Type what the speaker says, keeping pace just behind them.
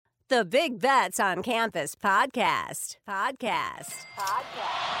The Big Bets on Campus podcast. All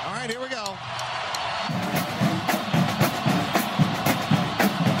right, here we go.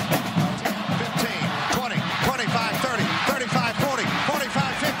 15, 20, 25, 30, 35, 40,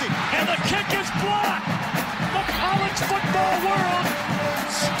 45, 50. And the kick is blocked. The college football world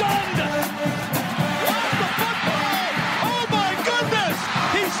stunned. Lost the football. Oh, my goodness.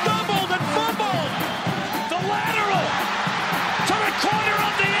 He stumbled and fumbled. The lateral to the corner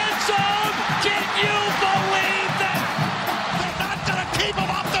of the end zone. Can you believe that? They're not going to keep him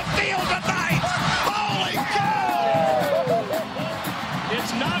off the field tonight. Holy cow.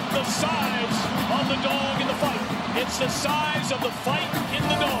 It's not the size of the dog in the fight. It's the size of the fight in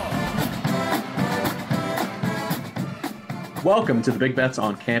the dog. Welcome to the Big Bets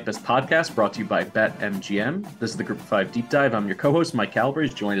on Campus podcast, brought to you by BetMGM. This is the Group of 5 Deep Dive. I'm your co-host, Mike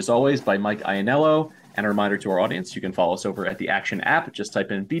Calabrese, joined as always by Mike Ianello. And a reminder to our audience, you can follow us over at the Action app. Just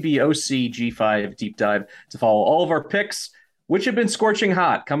type in BBOCG5 Deep Dive to follow all of our picks, which have been scorching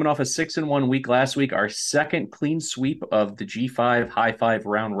hot. Coming off a 6-1 week last week, our second clean sweep of the G5 High Five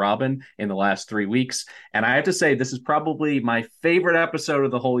round robin in the last 3 weeks. And I have to say, this is probably my favorite episode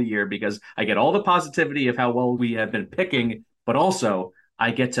of the whole year because I get all the positivity of how well we have been picking, but also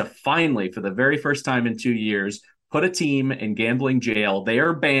I get to finally, for the very first time in 2 years, put a team in gambling jail. They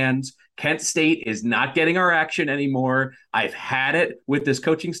are banned. Kent State is not getting our action anymore. I've had it with this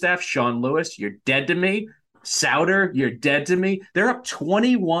coaching staff. Sean Lewis, you're dead to me. Souter, you're dead to me. They're up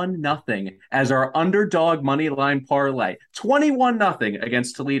 21-0 as our underdog money line parlay. 21-0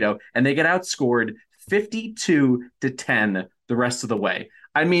 against Toledo, and they get outscored 52-10 the rest of the way.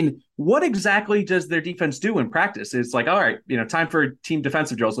 I mean, what exactly does their defense do in practice? It's like, all right, time for team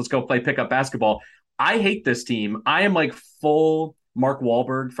defensive drills. Let's go play pickup basketball. I hate this team. I am like full Mark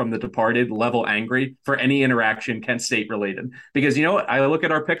Wahlberg from The Departed level angry for any interaction Kent State related. Because you know what? I look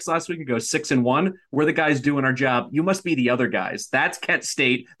at our picks last week and go 6-1. We're the guys doing our job. You must be the other guys. That's Kent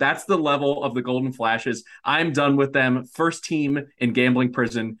State. That's the level of the Golden Flashes. I'm done with them. First team in gambling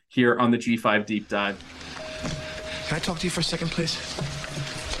prison here on the G5 Deep Dive. Can I talk to you for a second, please?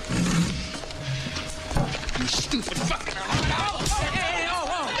 You stupid fucking...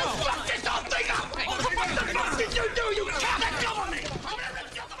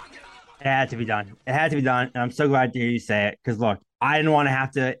 It had to be done. It had to be done. And I'm so glad to hear you say it. Because look, I didn't want to have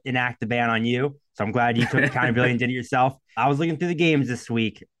to enact the ban on you. So I'm glad you took accountability and did it yourself. I was looking through the games this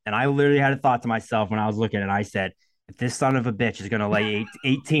week, and I literally had a thought to myself when I was looking, and I said, if this son of a bitch is going to lay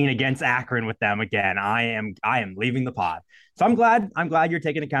 18 against Akron with them again, I am leaving the pod. So I'm glad you're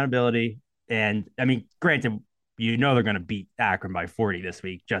taking accountability. And I mean, granted, they're going to beat Akron by 40 this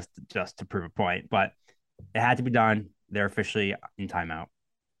week just to prove a point, but it had to be done. They're officially in timeout.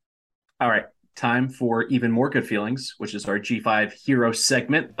 All right, time for even more good feelings, which is our G5 Hero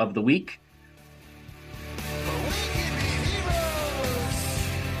segment of the week.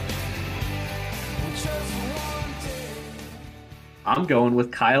 I'm going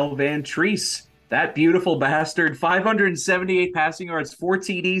with Kyle Van Treese. That beautiful bastard, 578 passing yards, 4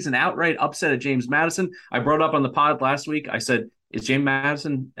 TDs, an outright upset of James Madison. I brought up on the pod last week. I said, is James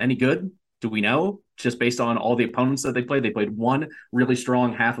Madison any good? Do we know? Just based on all the opponents that they played one really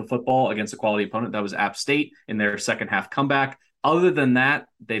strong half of football against a quality opponent. That was App State in their second half comeback. Other than that,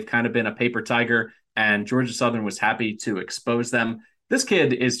 they've kind of been a paper tiger, and Georgia Southern was happy to expose them. This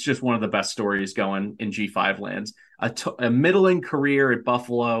kid is just one of the best stories going in G5 lands. A middling career at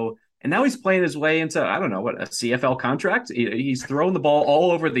Buffalo, and now he's playing his way into, I don't know, a CFL contract? He's throwing the ball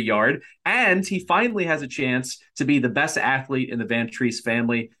all over the yard, and he finally has a chance to be the best athlete in the Van Treese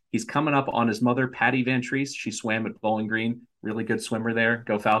family. He's coming up on his mother, Patty Van Treese. She swam at Bowling Green. Really good swimmer there.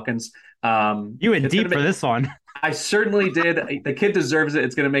 Go Falcons. You went deep for this one. I certainly did. The kid deserves it.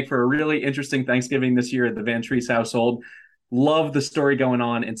 It's going to make for a really interesting Thanksgiving this year at the Van Treese household. Love the story going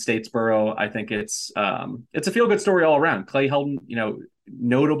on in Statesboro. I think it's a feel-good story all around. Clay Helton,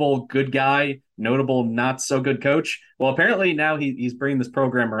 notable good guy, notable not so good coach. Well, apparently now he's bringing this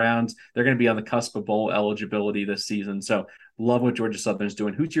program around. They're going to be on the cusp of bowl eligibility this season. So love what Georgia Southern's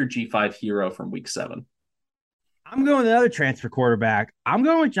doing. Who's your G5 hero from week 7? I'm going with another transfer quarterback. I'm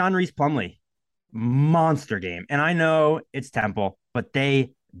going with John Reese Plumlee. Monster game. And I know it's Temple, but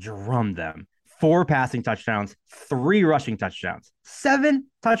they drummed them. 4 passing touchdowns, 3 rushing touchdowns, 7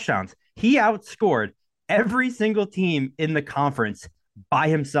 touchdowns. He outscored every single team in the conference by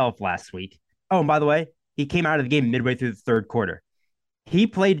himself last week. Oh, and by the way, he came out of the game midway through the third quarter. He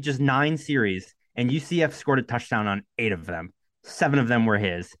played just 9 series, and UCF scored a touchdown on 8 of them. 7 of them were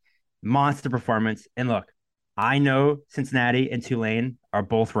his. Monster performance. And look, I know Cincinnati and Tulane are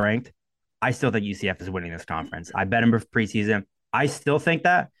both ranked. I still think UCF is winning this conference. I bet him for preseason. I still think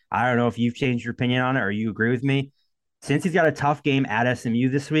that. I don't know if you've changed your opinion on it or you agree with me. Since he's got a tough game at SMU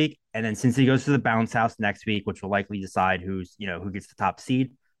this week, and then since he goes to the bounce house next week, which will likely decide who gets the top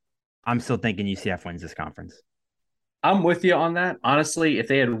seed, I'm still thinking UCF wins this conference. I'm with you on that. Honestly, if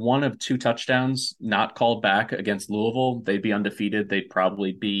they had one of two touchdowns not called back against Louisville, they'd be undefeated. They'd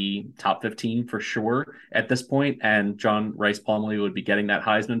probably be top 15 for sure at this point, and John Rice Plumlee would be getting that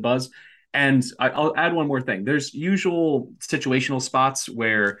Heisman buzz. And I'll add one more thing. There's usual situational spots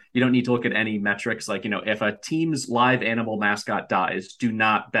where you don't need to look at any metrics. Like, if a team's live animal mascot dies, do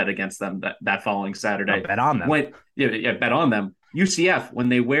not bet against them that following Saturday. No, bet on them. Bet on them. UCF, when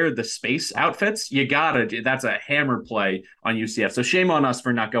they wear the space outfits, that's a hammer play on UCF. So shame on us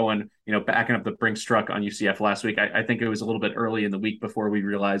for not going, backing up the Brinks truck on UCF last week. I think it was a little bit early in the week before we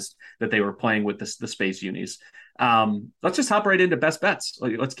realized that they were playing with the space unis. Let's just hop right into best bets.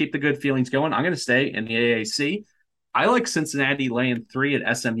 Let's keep the good feelings going. I'm going to stay in the AAC. I like Cincinnati laying 3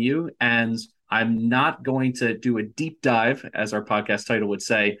 at SMU, and I'm not going to do a deep dive, as our podcast title would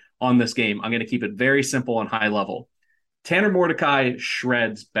say, on this game. I'm going to keep it very simple and high level. Tanner Mordecai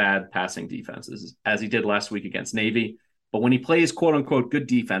shreds bad passing defenses, as he did last week against Navy. But when he plays quote-unquote good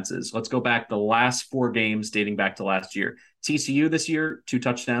defenses, let's go back the last 4 games dating back to last year. TCU this year, 2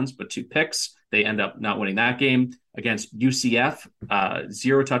 touchdowns, but 2 picks. They end up not winning that game. Against UCF,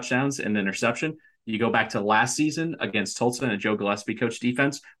 0 touchdowns and an interception. You go back to last season against Tulsa and Joe Gillespie coach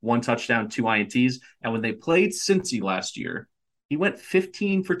defense, 1 touchdown, 2 INTs. And when they played Cincy last year, he went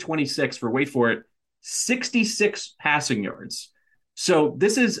 15 for 26 for, wait for it, 66 passing yards. So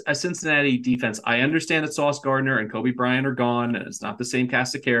this is a Cincinnati defense. I understand that Sauce Gardner and Kobe Bryant are gone, and it's not the same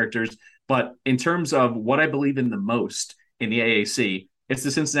cast of characters. But in terms of what I believe in the most in the AAC, it's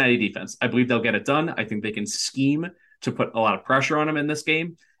the Cincinnati defense. I believe they'll get it done. I think they can scheme to put a lot of pressure on them in this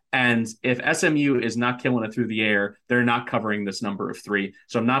game. And if SMU is not killing it through the air, they're not covering this number of 3.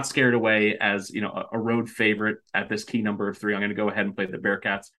 So I'm not scared away as a road favorite at this key number of 3. I'm going to go ahead and play the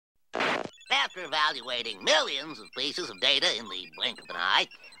Bearcats. After evaluating millions of pieces of data in the blink of an eye,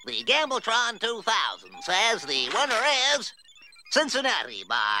 the Gambletron 2000 says the winner is Cincinnati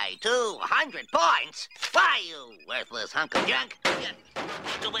by 200 points. Why, you worthless hunk of junk?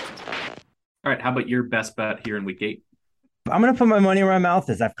 All right, how about your best bet here in week 8? I'm going to put my money where my mouth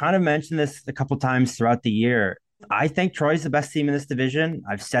is. I've kind of mentioned this a couple times throughout the year. I think Troy's the best team in this division.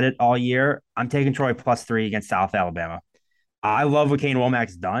 I've said it all year. I'm taking Troy +3 against South Alabama. I love what Kane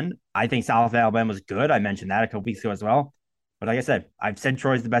Womack's done. I think South Alabama's good. I mentioned that a couple weeks ago as well. But like I said, I've said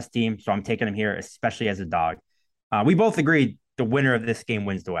Troy's the best team, so I'm taking him here, especially as a dog. We both agreed the winner of this game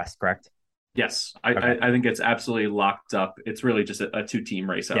wins the West, correct? Yes. I think it's absolutely locked up. It's really just a 2-team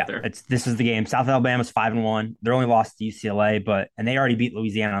race out there. This is the game. South Alabama's 5-1. They're only lost to UCLA, and they already beat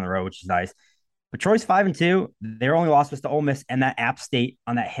Louisiana on the road, which is nice. But Troy's 5-2. Their only loss was to Ole Miss and that App State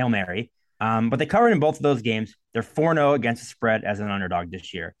on that Hail Mary. But they covered in both of those games. They're 4-0 against the spread as an underdog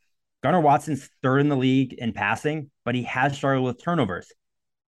this year. Gunnar Watson's 3rd in the league in passing, but he has struggled with turnovers.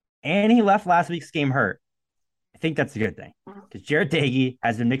 And he left last week's game hurt. I think that's a good thing because Jarrett Dagey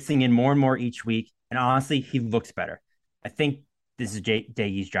has been mixing in more and more each week. And honestly, he looks better. I think this is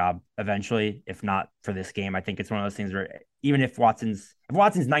Dagey's job eventually, if not for this game. I think it's one of those things where even if Watson's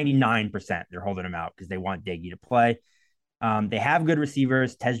 99%, they're holding him out because they want Dagey to play. They have good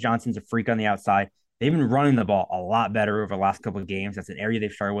receivers. Tez Johnson's a freak on the outside. They've been running the ball a lot better over the last couple of games. That's an area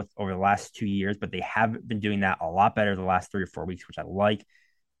they've started with over the last 2 years, but they have been doing that a lot better the last 3 or 4 weeks, which I like.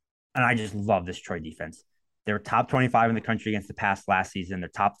 And I just love this Troy defense. They were top 25 in the country against the pass last season. They're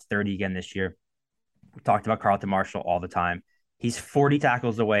top 30 again this year. We talked about Carlton Martial all the time. He's 40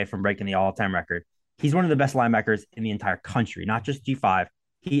 tackles away from breaking the all-time record. He's one of the best linebackers in the entire country, not just G5.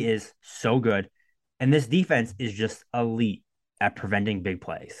 He is so good. And this defense is just elite at preventing big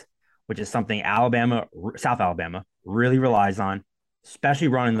plays, which is something South Alabama really relies on, especially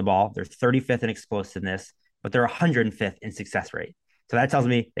running the ball. They're 35th in explosiveness, but they're 105th in success rate. So that tells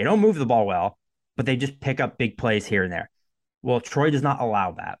me they don't move the ball well, but they just pick up big plays here and there. Well, Troy does not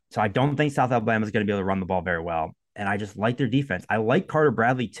allow that. So I don't think South Alabama is going to be able to run the ball very well. And I just like their defense. I like Carter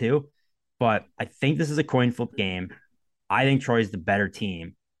Bradley too, but I think this is a coin flip game. I think Troy's the better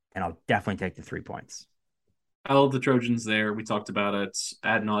team, and I'll definitely take the 3 points. I love the Trojans there. We talked about it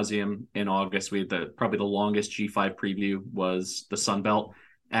ad nauseum in August. We had probably the longest G5 preview was the Sun Belt,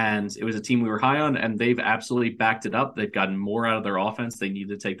 and it was a team we were high on, and they've absolutely backed it up. They've gotten more out of their offense. They need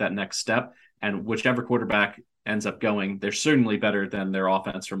to take that next step, and whichever quarterback ends up going, they're certainly better than their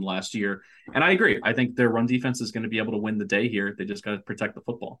offense from last year. And I agree. I think their run defense is going to be able to win the day here. They just got to protect the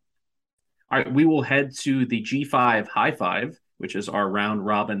football. All right, we will head to the G5 High Five, which is our round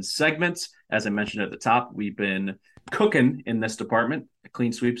robin segment. As I mentioned at the top, we've been cooking in this department.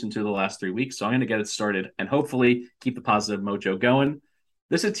 clean sweeps into the last 3 weeks. So I'm going to get it started and hopefully keep the positive mojo going.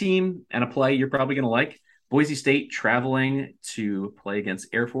 This is a team and a play you're probably going to like. Boise State traveling to play against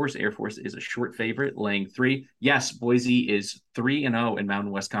Air Force. Air Force is a short favorite, laying 3. Yes, Boise is 3-0 in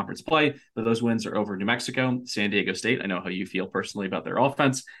Mountain West Conference play, but those wins are over New Mexico, San Diego State. I know how you feel personally about their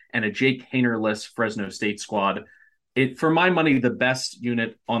offense, and a Jake Hayner-less Fresno State squad. For my money, the best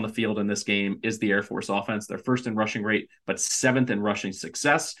unit on the field in this game is the Air Force offense. They're first in rushing rate, but 7th in rushing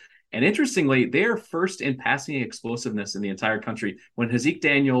success. And interestingly, they are first in passing explosiveness in the entire country. When Hazik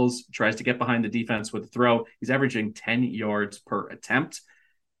Daniels tries to get behind the defense with a throw, he's averaging 10 yards per attempt.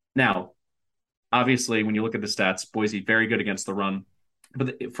 Now, obviously, when you look at the stats, Boise very good against the run.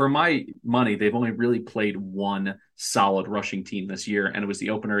 But for my money, they've only really played one solid rushing team this year, and it was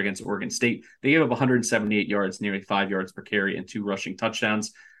the opener against Oregon State. They gave up 178 yards, nearly 5 yards per carry, and 2 rushing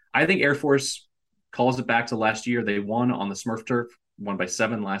touchdowns. I think Air Force calls it back to last year. They won on the Smurf turf, won by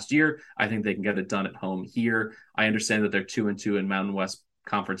 7 last year. I think they can get it done at home here. I understand that they're 2-2 in Mountain West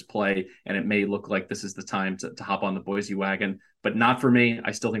Conference play, and it may look like this is the time to hop on the Boise wagon, but not for me.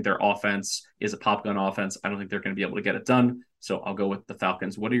 I still think their offense is a pop gun offense. I don't think they're going to be able to get it done, so I'll go with the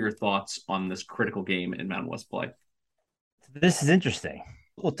Falcons. What are your thoughts on this critical game in Mountain West play? This is interesting.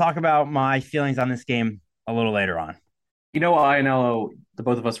 We'll talk about my feelings on this game a little later on. You know, I know the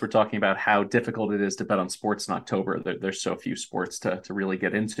both of us were talking about how difficult it is to bet on sports in October. There's so few sports to really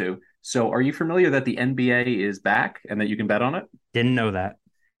get into. So are you familiar that the NBA is back and that you can bet on it? Didn't know that.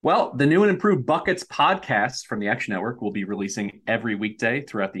 Well, the new and improved Buckets podcast from the Action Network will be releasing every weekday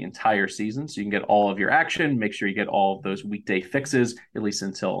throughout the entire season. So you can get all of your action. Make sure you get all of those weekday fixes, at least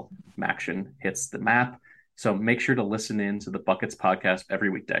until action hits the map. So make sure to listen in to the Buckets podcast every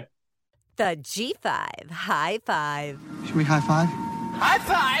weekday. The G5 High Five. Should we high five? High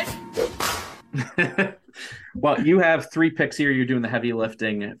five! Well, you have 3 picks here. You're doing the heavy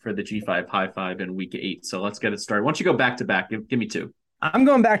lifting for the G5 High Five in week 8. So let's get it started. Why don't you go back to back? Give me 2. I'm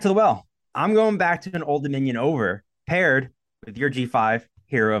going back to the well. I'm going back to an Old Dominion over paired with your G5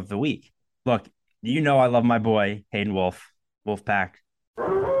 Hero of the Week. Look, you know I love my boy, Hayden Wolfpack.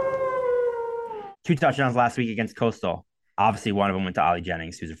 2 touchdowns last week against Coastal. Obviously, one of them went to Ollie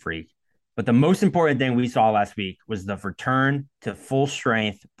Jennings, who's a freak. But the most important thing we saw last week was the return to full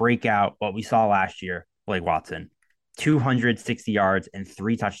strength breakout, what we saw last year, Blake Watson. 260 yards and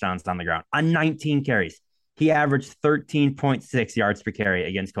 3 touchdowns on the ground on 19 carries. He averaged 13.6 yards per carry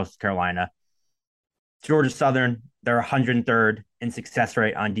against Coastal Carolina. Georgia Southern, they're 103rd in success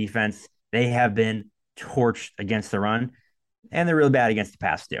rate on defense. They have been torched against the run, and they're really bad against the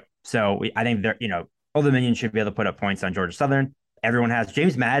pass too. So I think they're, Old Dominion should be able to put up points on Georgia Southern. Everyone has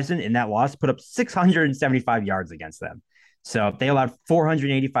James Madison in that loss put up 675 yards against them. So they allowed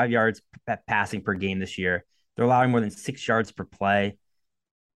 485 yards passing per game this year. They're allowing more than 6 yards per play.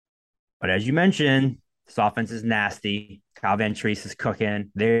 But as you mentioned, this offense is nasty. Kyle Van Treese is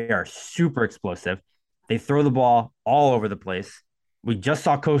cooking. They are super explosive. They throw the ball all over the place. We just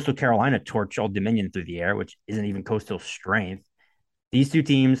saw Coastal Carolina torch Old Dominion through the air, which isn't even Coastal's strength. These 2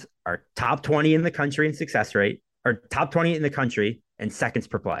 teams are top 20 in the country in success rate, or top 20 in the country in seconds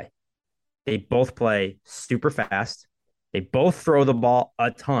per play. They both play super fast. They both throw the ball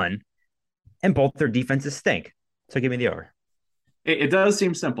a ton, and both their defenses stink. So give me the over. It does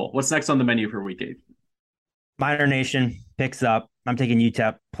seem simple. What's next on the menu for week 8? Minor Nation picks up. I'm taking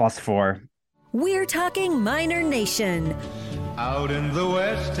UTEP +4. We're talking Minor Nation. Out in the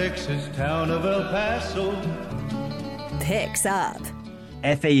West Texas town of El Paso. Picks up.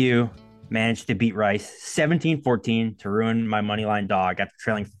 FAU managed to beat Rice 17-14 to ruin my moneyline dog after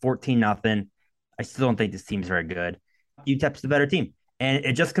trailing 14-0. I still don't think this team's very good. UTEP's the better team. And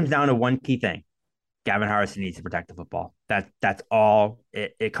it just comes down to one key thing. Gavin Harrison needs to protect the football. That's all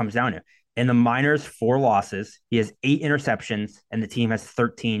it comes down to. In the minors, 4 losses. He has 8 interceptions, and the team has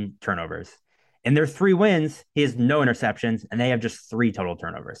 13 turnovers. In their 3 wins, he has no interceptions, and they have just 3 total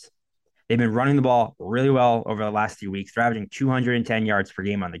turnovers. They've been running the ball really well over the last few weeks. They're averaging 210 yards per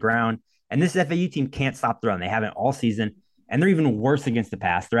game on the ground. And this FAU team can't stop the run. They haven't all season, and they're even worse against the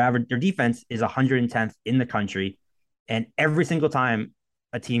pass. Their defense is 110th in the country, and every single time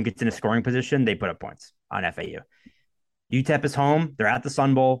a team gets in a scoring position, they put up points on FAU. UTEP is home. They're at the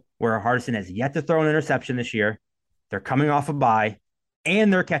Sun Bowl, where Hardison has yet to throw an interception this year. They're coming off a bye,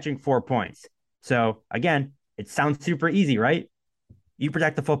 and they're catching 4 points. So, again, it sounds super easy, right? You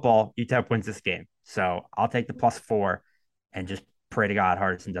protect the football, UTEP wins this game. So I'll take the +4 and just pray to God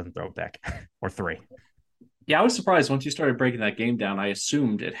Hardison doesn't throw a pick or 3. Yeah, I was surprised once you started breaking that game down. I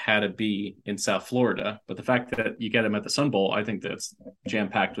assumed it had to be in South Florida, but the fact that you get him at the Sun Bowl, I think that's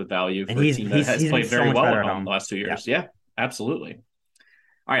jam-packed with value for a team that has played very well at home the last 2 years. Yeah, absolutely.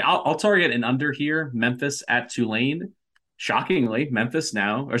 All right, I'll target an under here. Memphis at Tulane. Shockingly,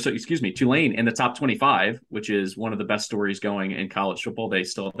 Tulane in the top 25, which is one of the best stories going in college football. They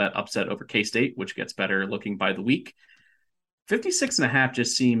still have that upset over K-State, which gets better looking by the week. 56.5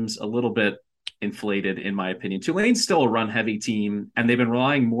 just seems a little bit inflated, in my opinion. Tulane's still a run-heavy team, and they've been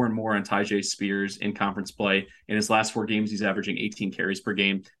relying more and more on Tyjae Spears in conference play. In his last 4 games, he's averaging 18 carries per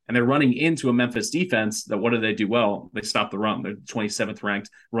game, and they're running into a Memphis defense that, what do they do well? They stop the run. They're 27th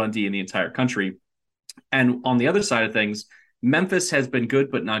ranked run D in the entire country. And on the other side of things, Memphis has been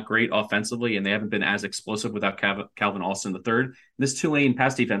good but not great offensively, and they haven't been as explosive without Calvin Austin III. This Tulane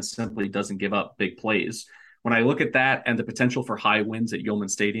pass defense simply doesn't give up big plays. When I look at that and the potential for high winds at Yulman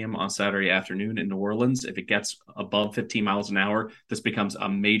Stadium on Saturday afternoon in New Orleans, if it gets above 15 miles an hour, this becomes a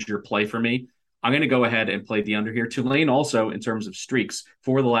major play for me. I'm going to go ahead and play the under here. Tulane also, in terms of streaks,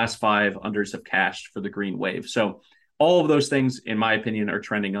 4 of the last 5 unders have cashed for the Green Wave. So all of those things, in my opinion, are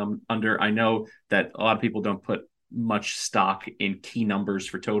trending under. I know that a lot of people don't put much stock in key numbers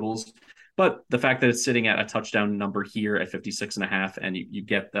for totals, but the fact that it's sitting at a touchdown number here at 56.5 and you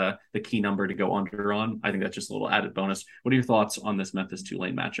get the key number to go under on, I think that's just a little added bonus. What are your thoughts on this Memphis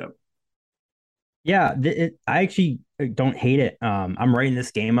Tulane matchup? Yeah, I actually don't hate it. I'm writing this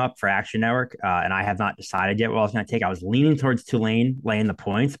game up for Action Network, and I have not decided yet what I was going to take. I was leaning towards Tulane laying the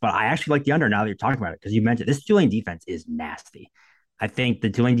points, but I actually like the under now that you're talking about it, because you mentioned this Tulane defense is nasty. I think the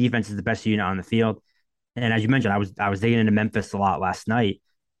Tulane defense is the best unit on the field. And as you mentioned, I was digging into Memphis a lot last night,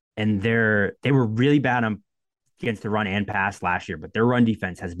 and they were really bad against the run and pass last year, but their run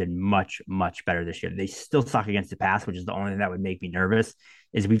defense has been much, much better this year. They still suck against the pass, which is the only thing that would make me nervous.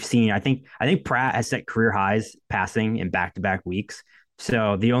 Is we've seen, I think Pratt has set career highs passing in back-to-back weeks.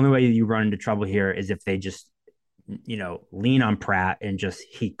 So the only way you run into trouble here is if they just, lean on Pratt and just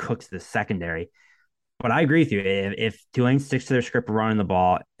he cooks the secondary. But I agree with you. If Tulane sticks to their script of running the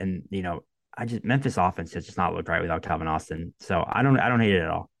ball, and Memphis offense has just not looked right without Calvin Austin. So I don't hate it at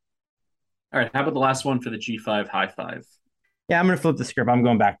all. All right, how about the last one for the G5 high five? Yeah, I'm going to flip the script. I'm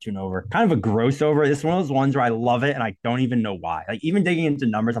going back to an over. Kind of a gross over. This is one of those ones where I love it and I don't even know why. Like, even digging into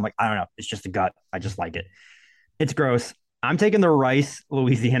numbers, I'm like, I don't know. It's just a gut. I just like it. It's gross. I'm taking the Rice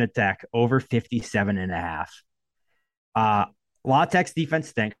Louisiana Tech over 57.5. La Tech's defense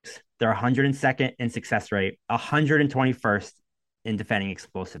stinks. They're 102nd in success rate, 121st in defending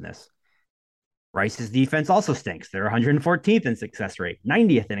explosiveness. Rice's defense also stinks. They're 114th in success rate,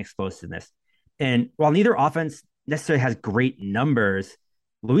 90th in explosiveness. And while neither offense necessarily has great numbers,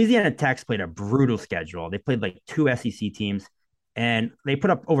 Louisiana Tech's played a brutal schedule. They played like 2 SEC teams, and they put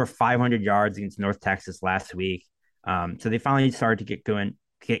up over 500 yards against North Texas last week. So they finally started to get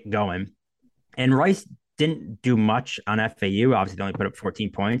going. And Rice didn't do much on FAU. Obviously, they only put up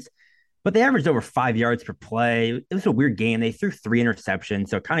 14 points, but they averaged over 5 yards per play. It was a weird game. They threw 3 interceptions,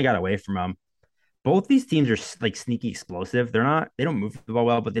 so it kind of got away from them. Both these teams are like sneaky explosive. They don't move the ball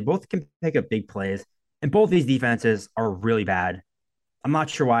well, but they both can pick up big plays. And both these defenses are really bad. I'm not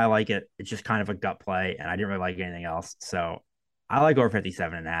sure why I like it. It's just kind of a gut play, and I didn't really like anything else. So I like over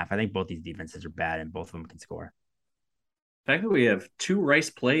 57.5. I think both these defenses are bad, and both of them can score. The fact that we have 2 Rice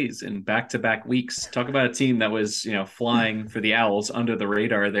plays in back-to-back weeks. Talk about a team that was, flying for the Owls under the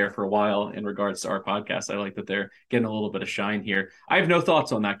radar there for a while in regards to our podcast. I like that they're getting a little bit of shine here. I have no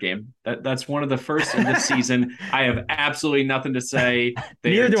thoughts on that game. That's one of the first in this season. I have absolutely nothing to say.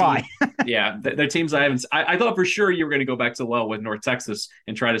 Neither do I. Yeah, they're teams I haven't. I thought for sure you were going to go back to well with North Texas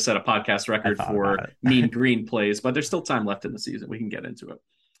and try to set a podcast record for mean green plays, but there's still time left in the season. We can get into it.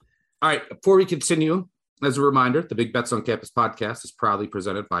 All right, before we continue, as a reminder, the Big Bets on Campus podcast is proudly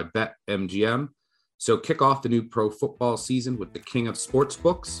presented by BetMGM. So kick off the new pro football season with the king of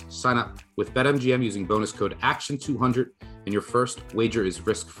sportsbooks. Sign up with BetMGM using bonus code ACTION200, and your first wager is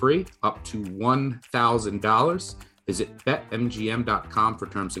risk-free up to $1,000. Visit BetMGM.com for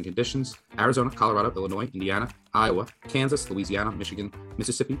terms and conditions. Arizona, Colorado, Illinois, Indiana, Iowa, Kansas, Louisiana, Michigan,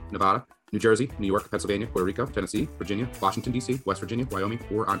 Mississippi, Nevada, New Jersey, New York, Pennsylvania, Puerto Rico, Tennessee, Virginia, Washington, D.C., West Virginia, Wyoming,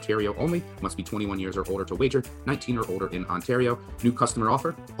 or Ontario only. Must be 21 years or older to wager, 19 or older in Ontario. New customer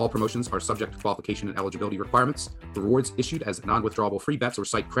offer. All promotions are subject to qualification and eligibility requirements. Rewards issued as non-withdrawable free bets or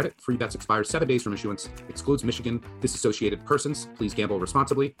site credit. Free bets expire 7 days from issuance. Excludes Michigan disassociated persons. Please gamble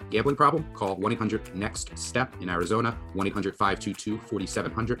responsibly. Gambling problem? Call 1-800-NEXT-STEP in Arizona,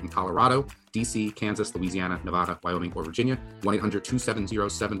 1-800-522-4700 in Colorado, D.C., Kansas, Louisiana, Nevada, Wyoming, or Virginia,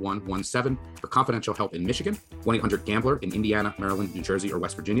 1-800-270-7117 for confidential help in Michigan, 1-800-GAMBLER in Indiana, Maryland, New Jersey, or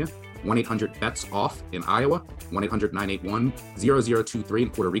West Virginia, 1-800-BETS-OFF in Iowa, 1-800-981-0023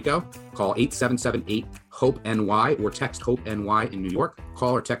 in Puerto Rico, call 877-8-HOPE-NY or text HOPE-NY in New York,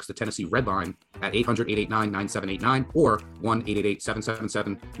 call or text the Tennessee Red Line at 800-889-9789 or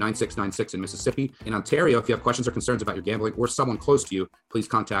 1-888-777-9696 in Mississippi. In Ontario, if you have questions or concerns about your gambling or someone close to you, please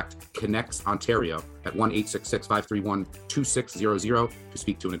contact Connects Ontario at 1-866-531-2600 to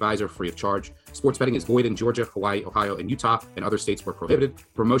speak to an advisor free of charge. Sports betting is void in Georgia, Hawaii, Ohio, and Utah, and other states where prohibited.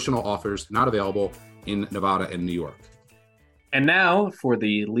 Promotional offers not available in Nevada and New York. And now for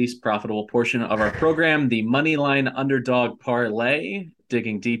the least profitable portion of our program, the Moneyline Underdog Parlay.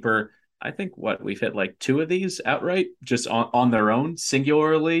 Digging deeper, I think we've hit like 2 of these outright, just on their own,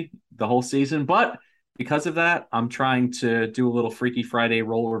 singularly, the whole season. But because of that, I'm trying to do a little Freaky Friday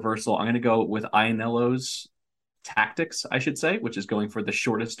role reversal. I'm going to go with Ianello's tactics, I should say, which is going for the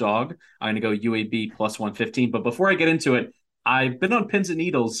shortest dog. I'm going to go UAB plus 115. But before I get into it, I've been on pins and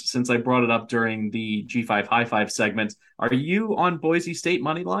needles since I brought it up during the G5 High Five segment. Are you on Boise State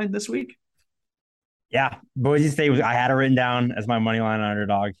money line this week? Yeah, Boise State I had it written down as my money line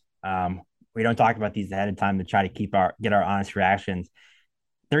underdog. We don't talk about these ahead of time to try to get our honest reactions.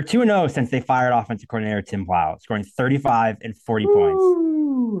 They're 2-0 since they fired offensive coordinator Tim Plow, scoring 35 and 40 points.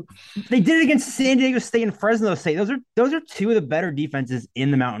 They did it against San Diego State and Fresno State. Those are 2 of the better defenses in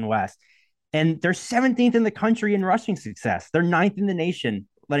the Mountain West. And they're 17th in the country in rushing success. They're 9th in the nation,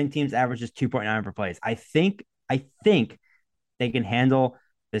 letting teams average just 2.9 per plays. I think they can handle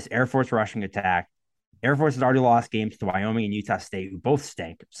this Air Force rushing attack. Air Force has already lost games to Wyoming and Utah State, who both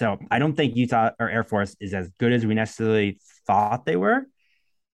stink. So I don't think Utah or Air Force is as good as we necessarily thought they were.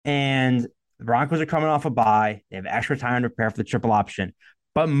 And the Broncos are coming off a bye. They have extra time to prepare for the triple option.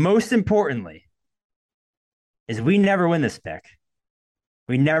 But most importantly is we never win this pick.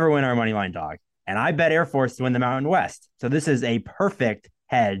 We never win our money line dog. And I bet Air Force to win the Mountain West. So this is a perfect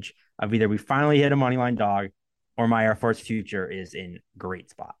hedge of either we finally hit a money line dog or my Air Force future is in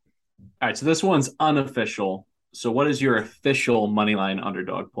great spot. All right, so this one's unofficial. So what is your official money line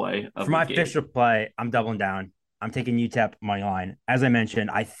underdog play? For my official play, I'm doubling down. I'm taking UTEP money line. As I mentioned,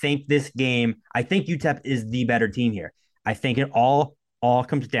 I think UTEP is the better team here. I think it all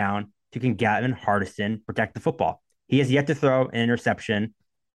comes down to can Gavin Hardison protect the football. He has yet to throw an interception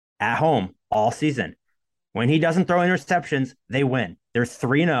at home all season. When he doesn't throw interceptions, they win. They're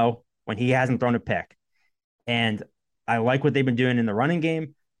 3-0 when he hasn't thrown a pick. And I like what they've been doing in the running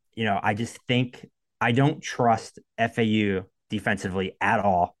game. I just think I don't trust FAU defensively at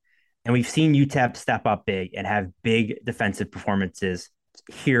all. And we've seen UTEP step up big and have big defensive performances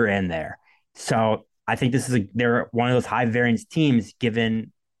here and there. So I think they're one of those high variance teams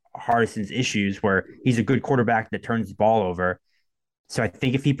given Hardison's issues where he's a good quarterback that turns the ball over. So I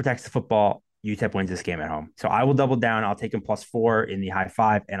think if he protects the football, UTEP wins this game at home. So I will double down. I'll take them +4 in the high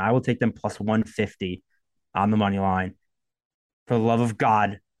five, and I will take them +150 on the money line. For the love of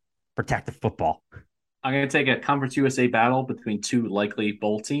God, protect the football. I'm going to take a Conference USA battle between 2 likely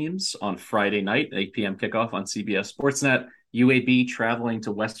bowl teams on Friday night, 8 p.m. kickoff on CBS Sportsnet. UAB traveling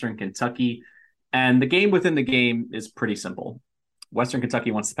to Western Kentucky. And the game within the game is pretty simple. Western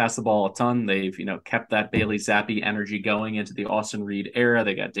Kentucky wants to pass the ball a ton. They've, kept that Bailey Zappi energy going into the Austin Reed era.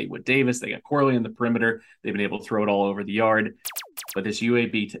 They got Datewood Davis. They got Corley in the perimeter. They've been able to throw it all over the yard. But this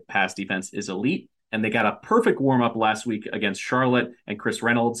UAB pass defense is elite. And they got a perfect warm-up last week against Charlotte and Chris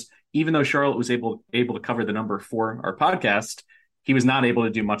Reynolds. Even though Charlotte was able to cover the number for our podcast, he was not able to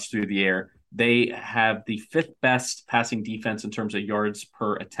do much through the air. They have the 5th best passing defense in terms of yards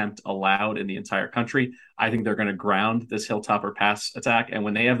per attempt allowed in the entire country. I think they're going to ground this Hilltopper pass attack. And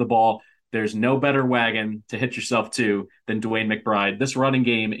when they have the ball, there's no better wagon to hit yourself to than Dwayne McBride. This running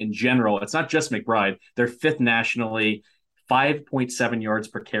game in general, it's not just McBride. They're 5th nationally, 5.7 yards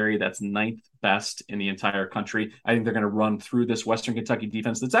per carry. That's 9th best in the entire country. I think they're going to run through this Western Kentucky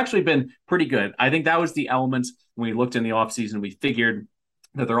defense that's actually been pretty good. I think that was the element when we looked in the offseason. We figured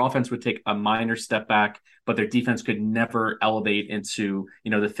that their offense would take a minor step back, but their defense could never elevate into, the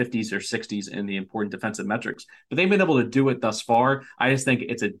 50s or 60s in the important defensive metrics. But they've been able to do it thus far. I just think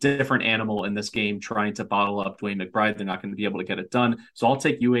it's a different animal in this game trying to bottle up Dwayne McBride. They're not going to be able to get it done. So I'll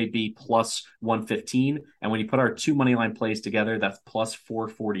take UAB +115. And when you put our 2 money line plays together, that's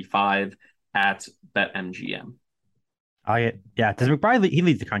 +445 at BetMGM. Does McBride, he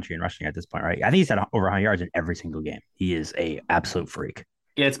leads the country in rushing at this point, right? I think he's had over 100 yards in every single game. He is a absolute freak.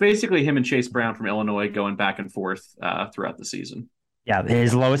 Yeah, it's basically him and Chase Brown from Illinois going back and forth throughout the season. Yeah,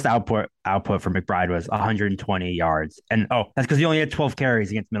 his lowest output for McBride was 120 yards. And that's because he only had 12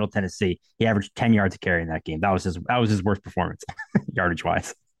 carries against Middle Tennessee. He averaged 10 yards a carry in that game. That was his worst performance, yardage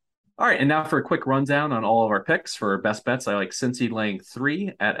wise. All right, and now for a quick rundown on all of our picks for best bets. I like Cincy laying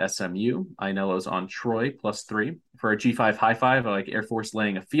 3 at SMU. Ianello's on Troy +3. For our G5 high five, I like Air Force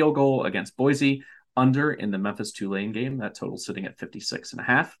laying a field goal against Boise. Under in the Memphis Tulane game. That total sitting at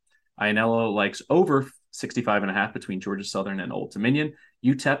 56.5. Ianello likes over 65.5 between Georgia Southern and Old Dominion.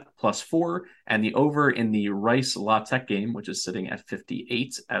 UTEP +4, and the over in the Rice La Tech game, which is sitting at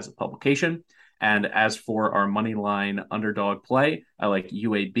 58 as a publication. And as for our money line underdog play, I like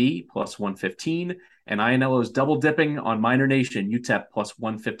UAB +115, and Ianello's double dipping on Minor Nation, UTEP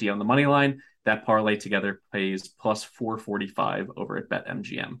 +150 on the money line. That parlay together pays +445 over at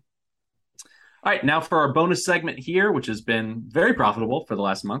BetMGM. All right, now for our bonus segment here, which has been very profitable for the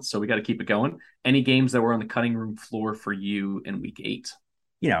last month, so we got to keep it going. Any games that were on the cutting room floor for you in week 8?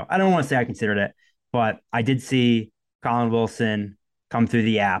 I don't want to say I considered it, but I did see Colin Wilson come through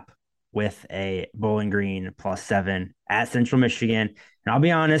the app with a Bowling Green +7 at Central Michigan. And I'll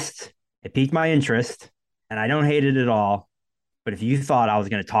be honest, it piqued my interest, and I don't hate it at all. But if you thought I was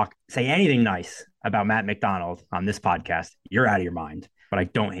going to say anything nice about Matt McDonald on this podcast, you're out of your mind. But I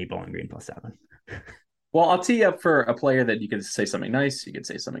don't hate Bowling Green +7. Well, I'll tee up for a player that you could say something nice, you could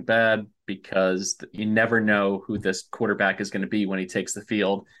say something bad, because you never know who this quarterback is going to be when he takes the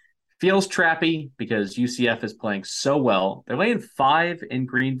field. Feels trappy because UCF is playing so well. They're laying 5 in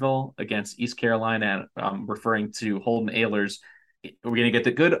Greenville against East Carolina. I'm referring to Holden Ahlers. Are we going to get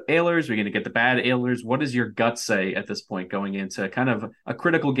the good Ahlers? Are we going to get the bad Ahlers? What does your gut say at this point going into kind of a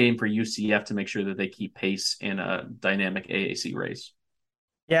critical game for UCF to make sure that they keep pace in a dynamic AAC race?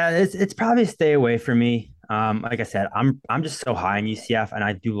 Yeah, it's probably a stay away from me. Like I said, I'm just so high in UCF, and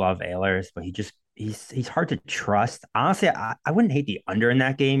I do love Ahlers, but he's hard to trust. Honestly, I wouldn't hate the under in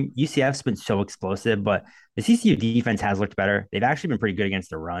that game. UCF's been so explosive, but the CCU defense has looked better. They've actually been pretty good against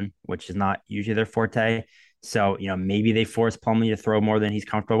the run, which is not usually their forte. So, maybe they force Plumlee to throw more than he's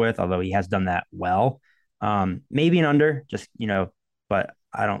comfortable with, although he has done that well. Maybe an under, just, but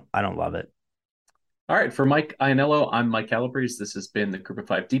I don't love it. All right, for Mike Ianello, I'm Mike Calabrese. This has been the Group of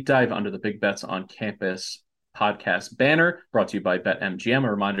 5 Deep Dive under the Big Bets on Campus podcast banner, brought to you by BetMGM.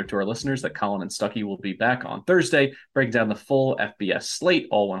 A reminder to our listeners that Colin and Stuckey will be back on Thursday, breaking down the full FBS slate.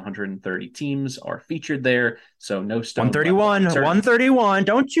 All 130 teams are featured there, so no stone. 131.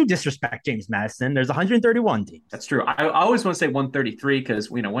 Don't you disrespect James Madison. There's 131 teams. That's true. I always want to say 133 because,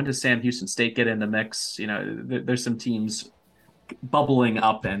 when does Sam Houston State get in the mix? There's some teams bubbling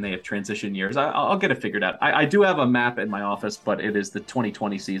up and they have transition years. I'll get it figured out. I do have a map in my office, but it is the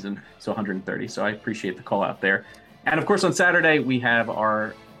 2020 season, so 130. So I appreciate the call out there. And of course, on Saturday, we have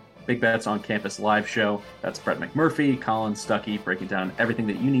our Big Bets on Campus live show. That's Brett McMurphy, Colin Stuckey, breaking down everything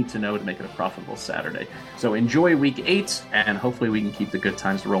that you need to know to make it a profitable Saturday. So enjoy week 8, and hopefully we can keep the good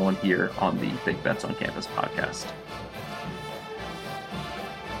times rolling here on the Big Bets on Campus podcast.